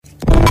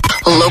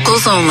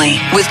Locals Only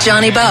with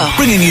Johnny Bowe.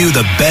 Bringing you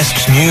the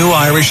best new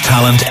Irish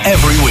talent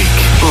every week.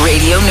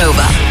 Radio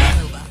Nova.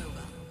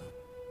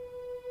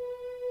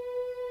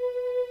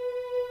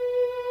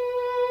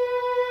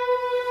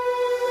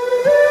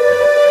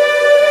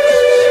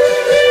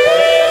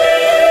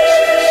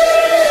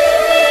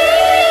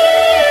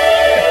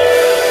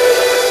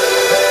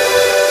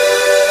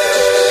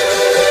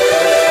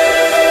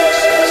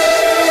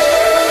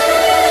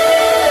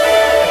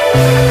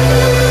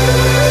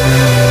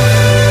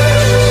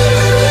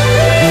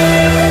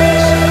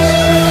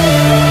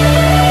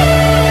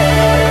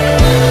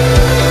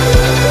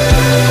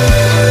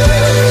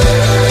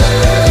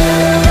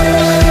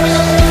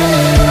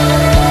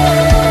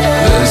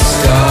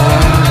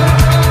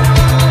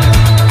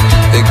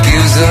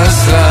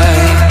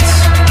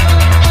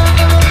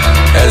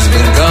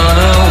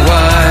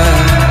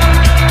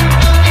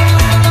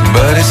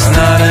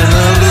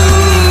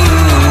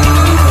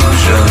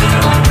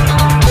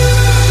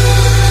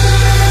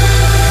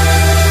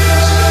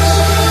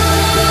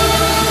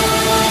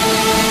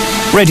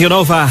 Radio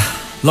Nova,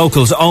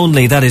 Locals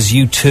Only, that is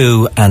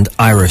U2 and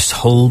Iris,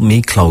 Hold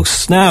Me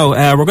Close. Now,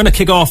 we're going to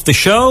kick off the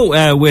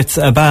show with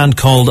a band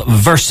called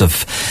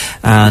Versive,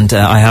 and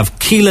I have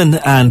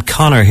Keelan and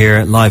Connor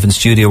here live in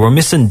studio. We're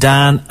missing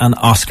Dan and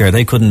Oscar.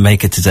 They couldn't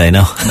make it today,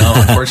 no? No,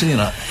 unfortunately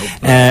not.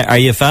 Nope. Are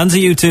you fans of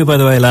U2, by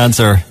the way, Lance?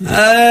 Or?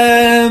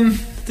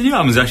 The new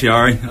album is actually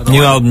alright.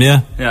 New album,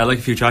 yeah? Yeah, I like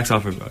a few tracks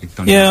off it.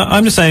 Yeah,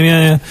 I'm the same,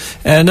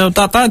 yeah. No,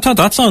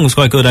 that song was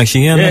quite good,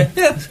 actually, yeah.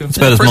 Yeah, it's good. It's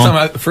about his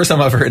mum. First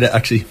time I've heard it,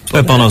 actually. It's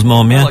about Bono's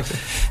mum, yeah.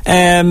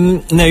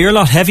 Now, you're a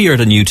lot heavier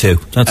than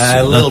U2.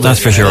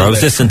 That's for sure. I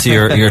was listening to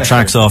your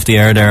tracks off the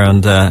air there,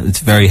 and it's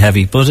very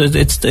heavy. But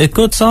it's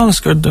good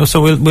songs.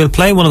 So we'll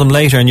play one of them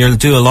later, and you'll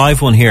do a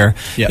live one here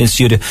in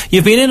studio.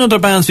 You've been in other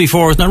bands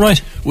before, isn't that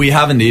right? We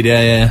have indeed,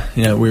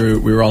 yeah. We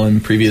were all in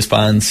previous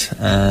bands.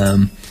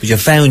 But you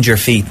found your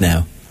feet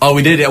now. Oh,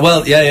 we did, yeah.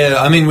 Well, yeah.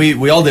 I mean,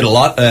 we all did a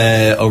lot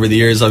over the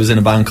years. I was in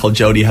a band called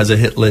Jody Has a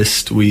Hit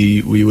List.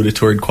 We would have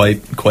toured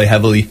quite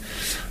heavily.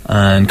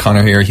 And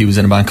Connor here, he was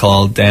in a band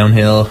called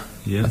Downhill.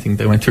 Yeah. I think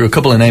they went through a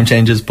couple of name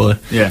changes, but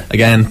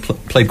again,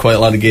 played quite a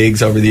lot of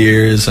gigs over the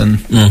years. And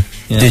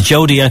Did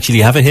Jody actually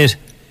have a hit?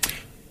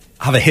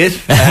 Have a hit?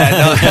 No.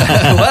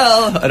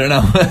 Well, I don't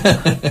know.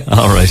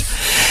 All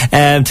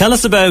right. Tell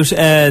us about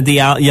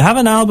you have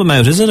an album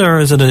out, is it, or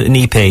is it an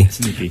EP? It's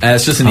an EP.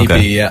 It's just an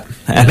EP, yeah.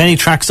 How many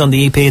tracks on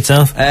the EP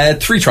itself?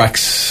 3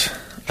 tracks.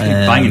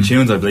 Banging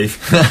tunes, I believe.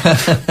 I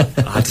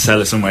had to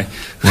sell it some way.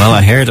 Well,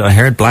 I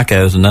heard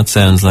Blackout, and that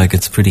sounds like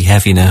it's pretty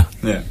heavy now.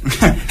 Yeah.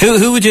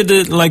 Who would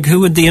who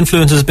would the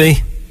influences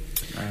be?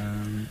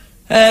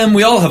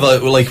 We all have a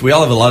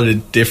lot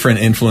of different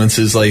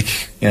influences,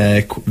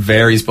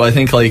 varies, but I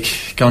think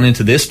going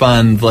into this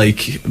band, a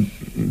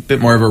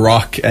bit more of a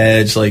rock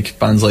edge,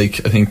 bands I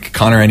think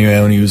Connor anyway,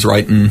 when he was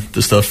writing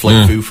the stuff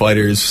Foo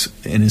Fighters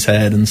in his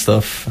head and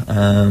stuff.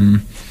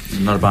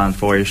 Not a band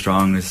 4 years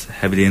strong, is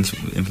heavily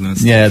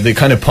influenced. Yeah, the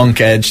kind of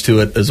punk edge to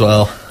it as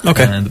well.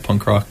 Okay. The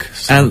punk rock.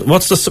 So. And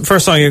what's the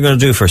first song you're going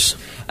to do first?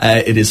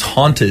 It is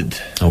Haunted.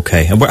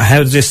 Okay. And how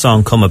does this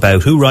song come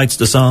about? Who writes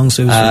the songs?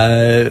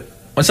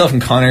 Myself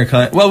and Connor,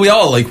 we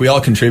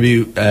all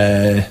contribute.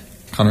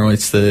 Connor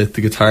writes the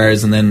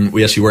guitars, and then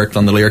we actually worked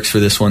on the lyrics for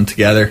this one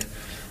together.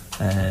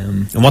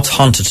 And what's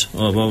Haunted?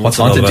 What's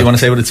Haunted? Do you want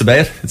to say what it's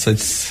about? It's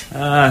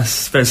about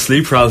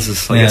sleep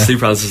paralysis. Sleep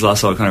paralysis last,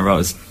 so I kind of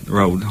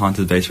wrote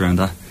Haunted based around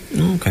that.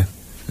 Okay.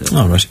 Yeah.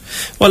 All right.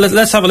 Well,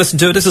 let's have a listen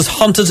to it. This is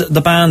Haunted.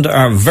 The band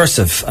are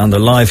Versive, and they're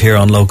live here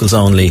on Locals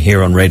Only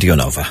here on Radio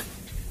Nova.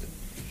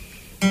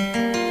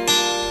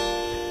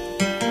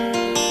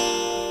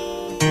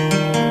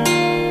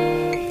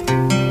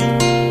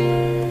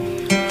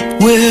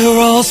 We're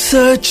all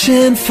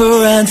searching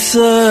for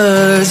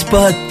answers,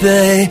 but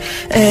they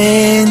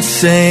ain't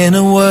saying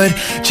a word.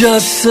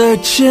 Just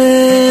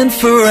searching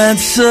for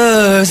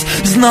answers.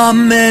 There's not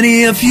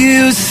many of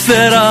you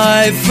that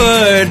I've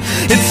heard.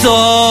 It's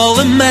all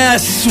a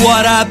mess.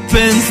 What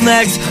happens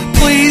next?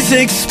 Please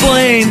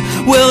explain.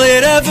 Will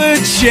it ever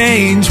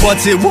change?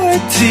 What's it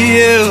worth to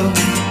you?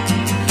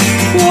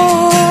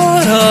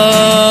 What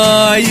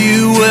are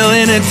you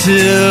willing to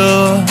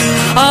do?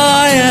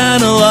 I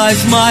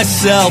analyze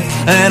myself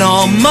and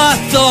all my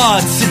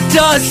thoughts, it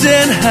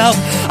doesn't help.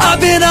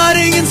 I've been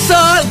hiding in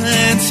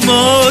silence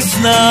most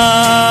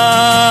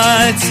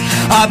nights.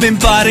 I've been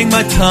biting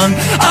my tongue.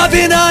 I've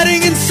been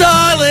hiding in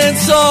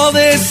silence all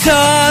this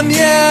time,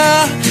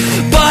 yeah.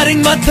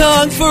 Biting my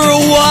tongue for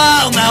a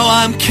while. Now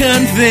I'm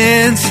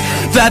convinced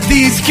that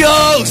these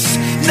ghosts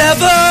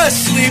never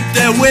sleep.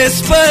 Their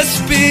whispers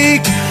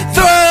speak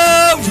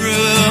through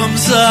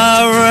rooms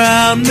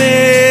around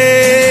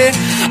me.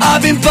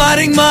 I've been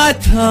biting my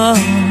tongue.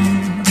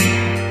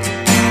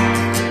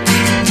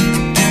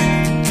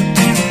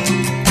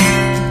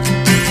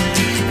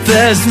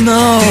 There's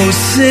no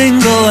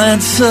single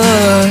answer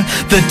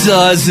that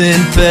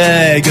doesn't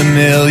beg a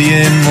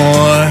million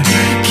more.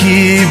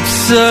 keep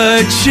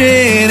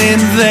searching in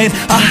vain.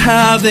 I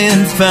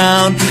haven't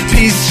found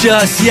peace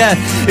just yet.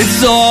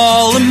 It's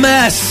all a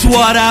mess.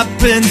 What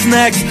happens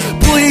next?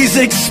 Please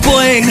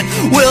explain.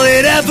 Will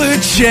it ever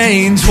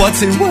change?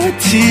 What's it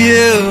worth to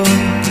you?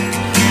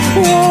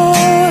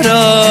 What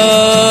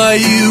are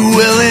you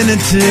willing to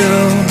do?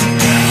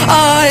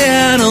 I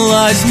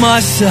analyze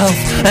myself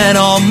and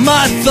all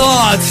my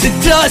thoughts. It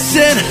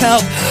doesn't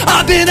help.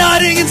 I've been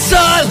hiding in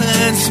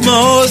silence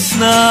most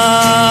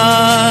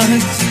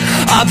nights.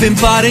 I've been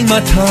biting my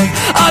tongue.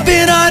 I've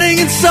been hiding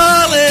in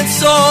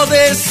silence all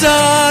this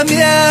time,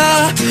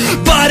 yeah.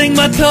 Biting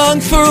my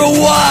tongue for a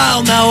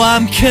while. Now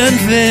I'm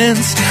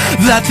convinced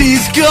that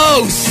these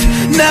ghosts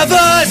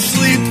never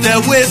sleep.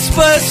 Their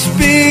whispers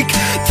speak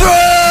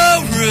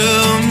through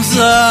rooms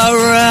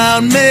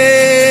around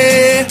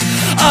me.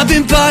 I've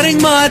been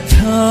biting my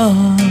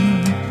tongue.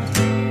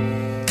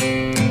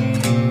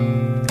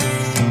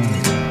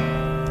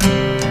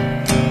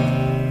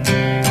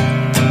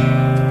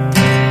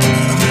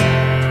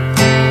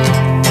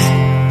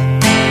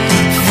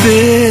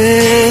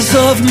 Fears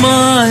of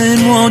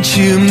mine, won't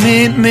you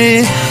meet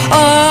me?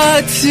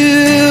 I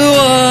too,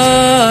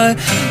 I've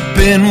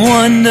been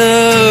wondering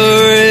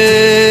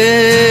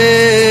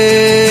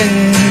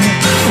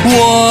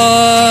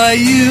why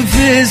you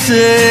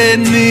visit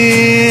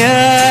me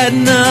at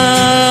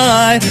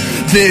night.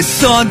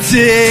 This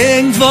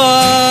haunting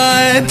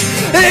vibe,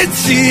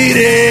 it's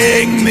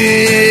eating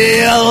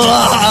me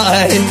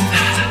alive.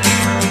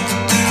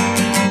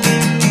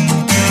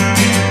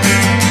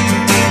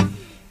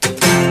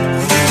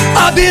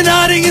 I've been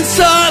hiding in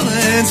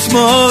silence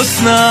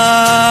most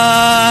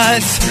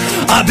nights.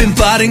 I've been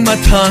biting my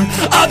tongue.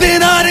 I've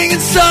been hiding in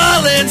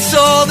silence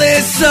all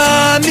this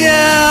time,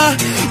 yeah.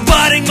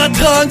 Biting my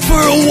tongue for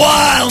a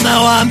while.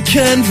 Now I'm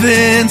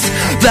convinced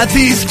that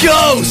these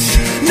ghosts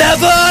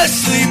never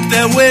sleep.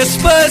 Their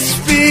whispers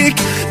speak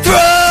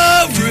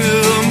through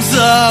rooms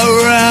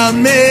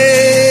around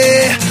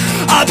me.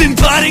 I've been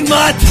biting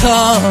my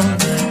tongue.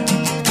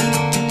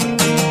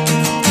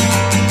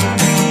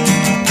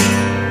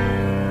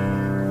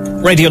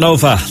 Radio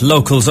Nova,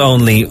 locals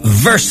only,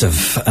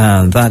 Versive,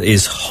 and that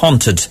is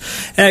Haunted.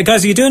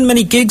 Guys, are you doing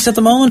many gigs at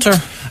the moment, or?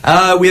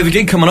 We have a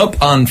gig coming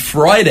up on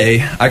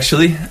Friday,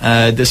 actually.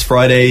 This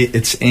Friday,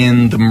 it's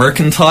in the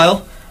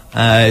Mercantile.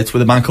 It's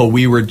with a band called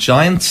We Were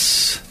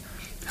Giants.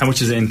 How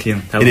much is it in,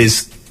 Keane? It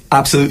is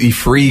absolutely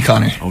free,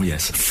 Connor. Oh,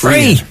 yes.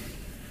 Free?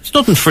 There's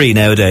nothing free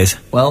nowadays.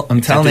 Well,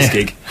 I'm telling you.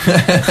 Gig.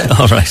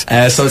 All right.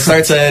 So it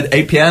starts at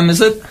 8 p.m,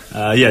 is it?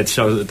 Yeah,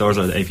 the doors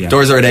are at 8 p.m.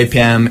 Doors are at 8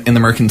 p.m. in the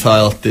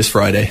Mercantile this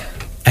Friday.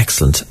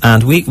 Excellent.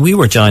 And we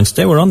were Giants.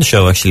 They were on the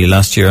show actually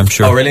last year, I'm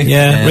sure. Oh, really?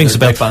 Yeah, rings a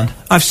bell. Band.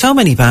 I've so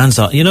many bands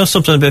on. You know,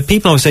 something about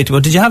people always say to me,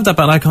 well, did you have that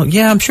band? I go,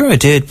 yeah, I'm sure I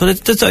did.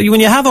 But when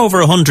you have over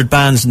 100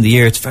 bands in the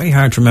year, it's very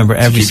hard to remember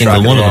every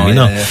single one of them, you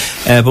know.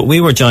 Yeah. But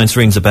We Were Giants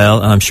rings a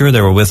bell, and I'm sure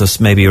they were with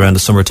us maybe around the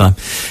summertime.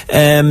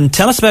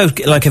 Tell us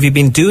about, like, have you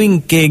been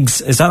doing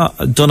gigs? Is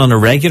that done on a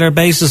regular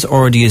basis,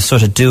 or do you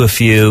sort of do a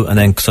few and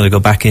then sort of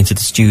go back into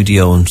the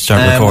studio and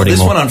start recording this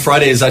more? One on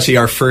Friday is actually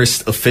our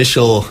first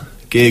official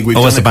gig. We've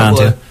as a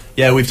band,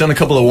 yeah, we've done a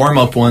couple of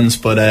warm-up ones,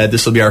 but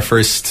this will be our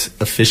first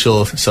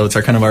official, so it's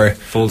our kind of our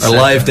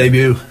live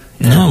debut.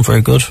 Yeah. Oh,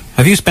 very good.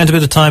 Have you spent a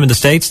bit of time in the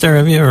States there,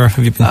 have you, or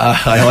have you been?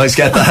 I always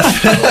get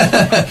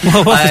that.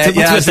 Well,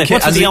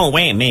 what's the old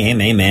way,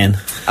 man?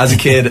 As a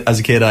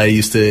kid, I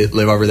used to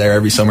live over there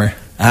every summer.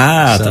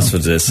 Ah, so, that's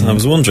what it is. I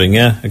was wondering,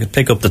 yeah, I could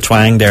pick up the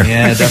twang there.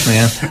 Yeah, definitely,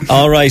 yeah.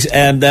 All right,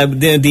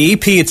 the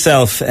EP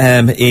itself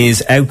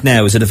is out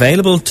now. Is it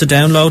available to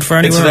download for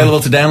anyone? It's available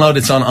to download.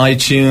 It's on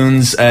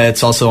iTunes.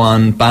 It's also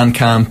on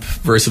Bandcamp,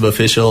 Versive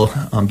Official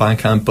on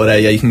Bandcamp.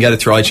 But yeah, you can get it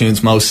through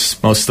iTunes,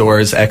 most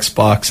stores,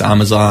 Xbox,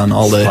 Amazon,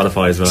 all the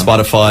Spotify as well.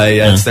 Spotify,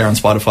 yeah, it's there on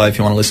Spotify if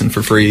you want to listen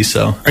for free.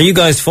 So, are you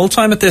guys full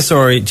time at this,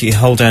 or do you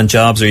hold down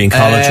jobs? Or are you in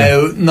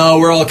college? No,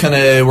 we're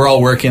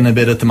all working a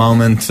bit at the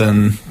moment,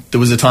 and there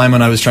was a time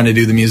when I was trying to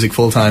do the music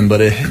full time, but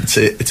it's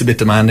a bit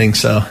demanding.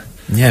 So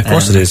yeah, of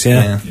course it is.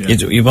 Yeah.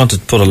 You want to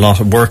put a lot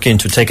of work in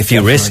to take a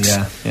few risks.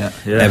 Yeah.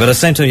 But at the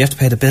same time, you have to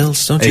pay the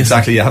bills, don't you?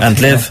 Exactly. You have and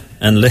to,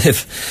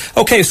 live.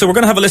 Okay, so we're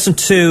going to have a listen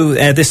to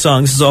this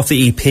song. This is off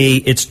the EP.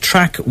 It's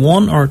track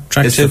 1 or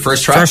track 2? It's the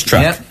first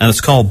track. Yeah. And it's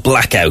called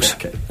Blackout.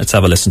 Okay. Let's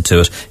have a listen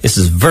to it. This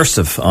is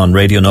Versive on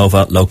Radio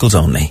Nova, locals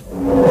only.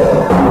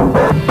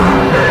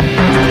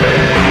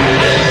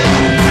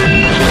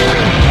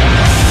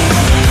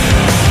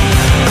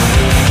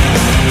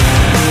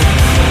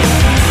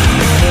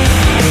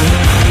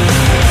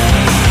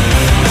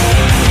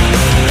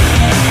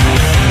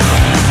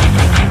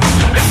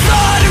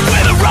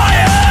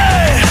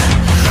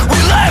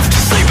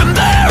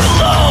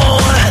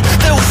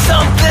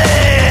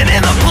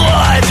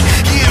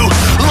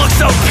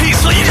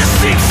 So you just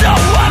seem so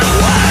wide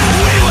awake.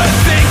 We were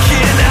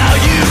thinking how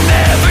you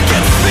never get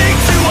to speak.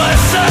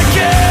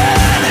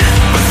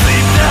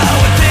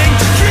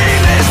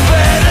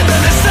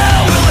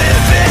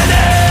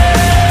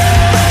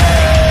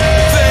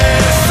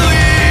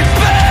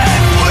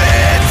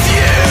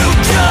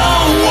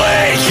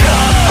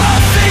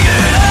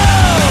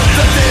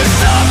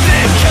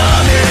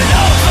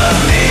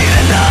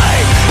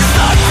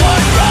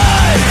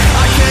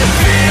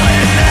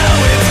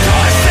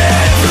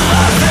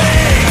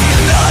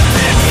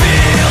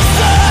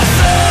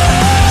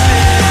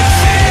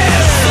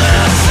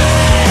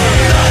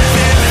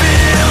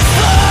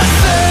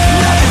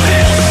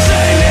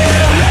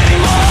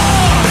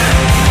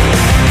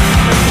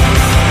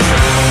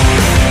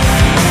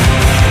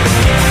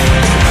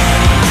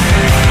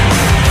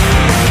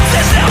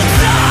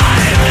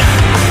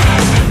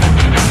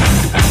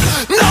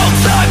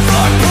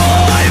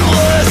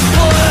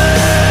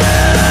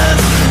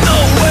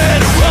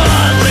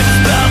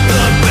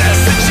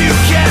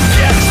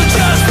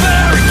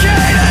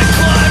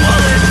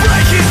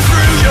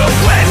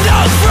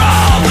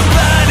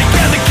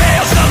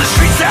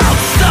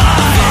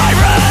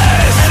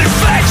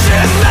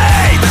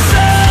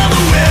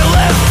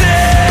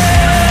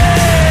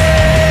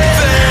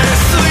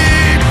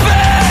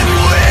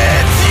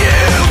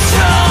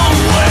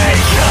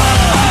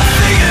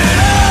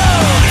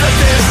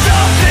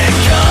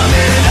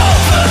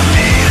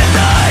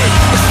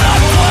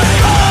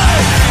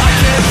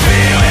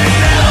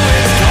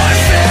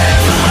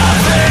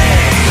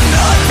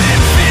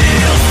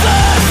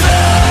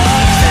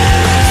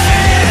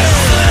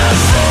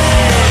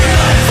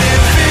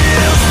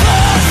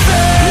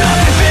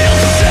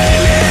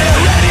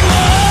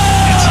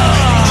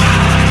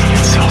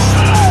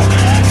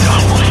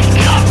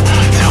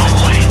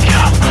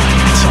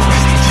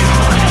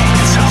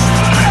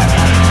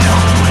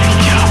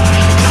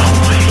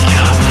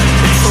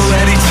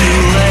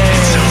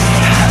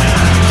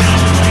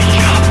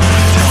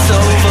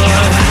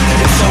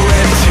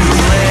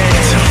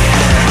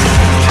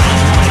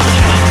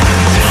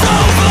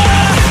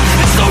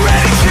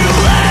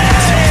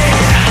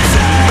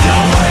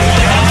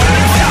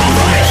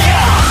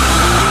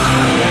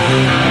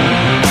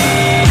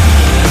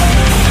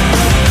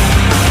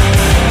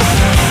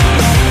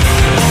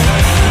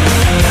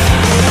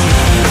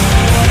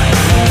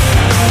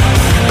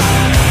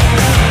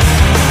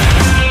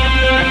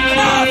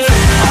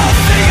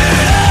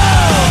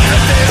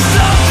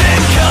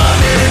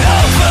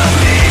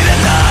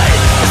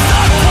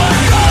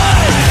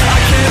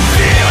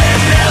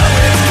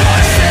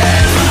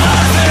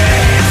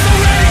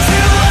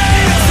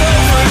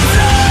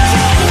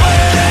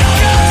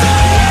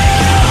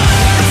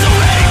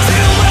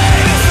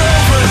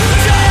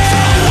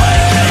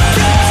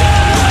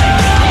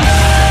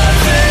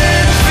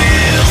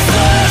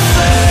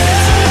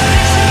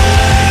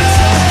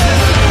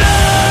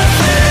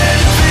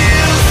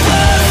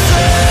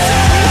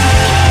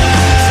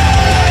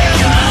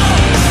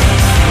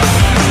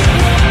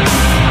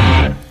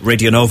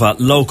 Radio Nova,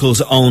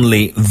 locals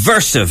only,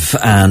 Versive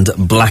and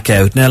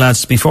Blackout. Now,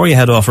 lads, before you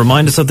head off,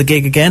 remind us of the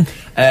gig again.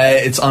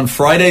 It's on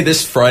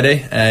this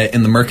Friday,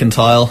 in the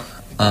Mercantile,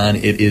 and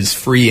it is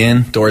free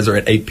in. Doors are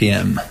at 8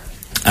 p.m.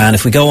 And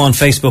if we go on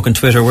Facebook and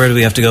Twitter, where do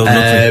we have to go?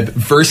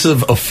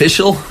 Versive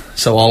Official.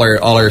 So all our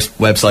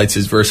websites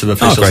is Versive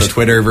Official. So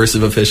Twitter,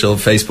 Versive Official,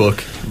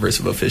 Facebook,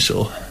 Versive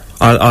Official.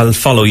 I'll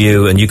follow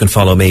you and you can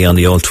follow me on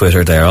the old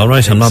Twitter there, all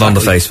right? I'm not on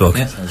the Facebook.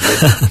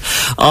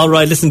 Yeah, all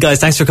right, listen, guys,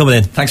 thanks for coming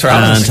in. Thanks for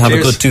having us. And have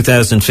a good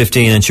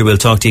 2015, and we'll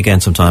talk to you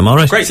again sometime, all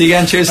right? Great. See you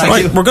again. Cheers.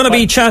 Thank you. We're going to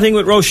be chatting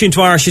with Roisin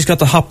Dwyer. She's got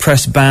the Hot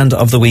Press Band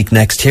of the Week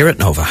next here at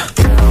Nova.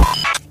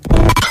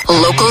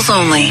 Locals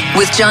only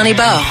with Johnny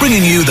Bowe.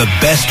 Bringing you the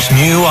best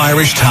new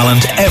Irish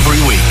talent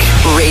every week.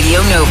 Radio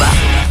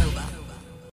Nova.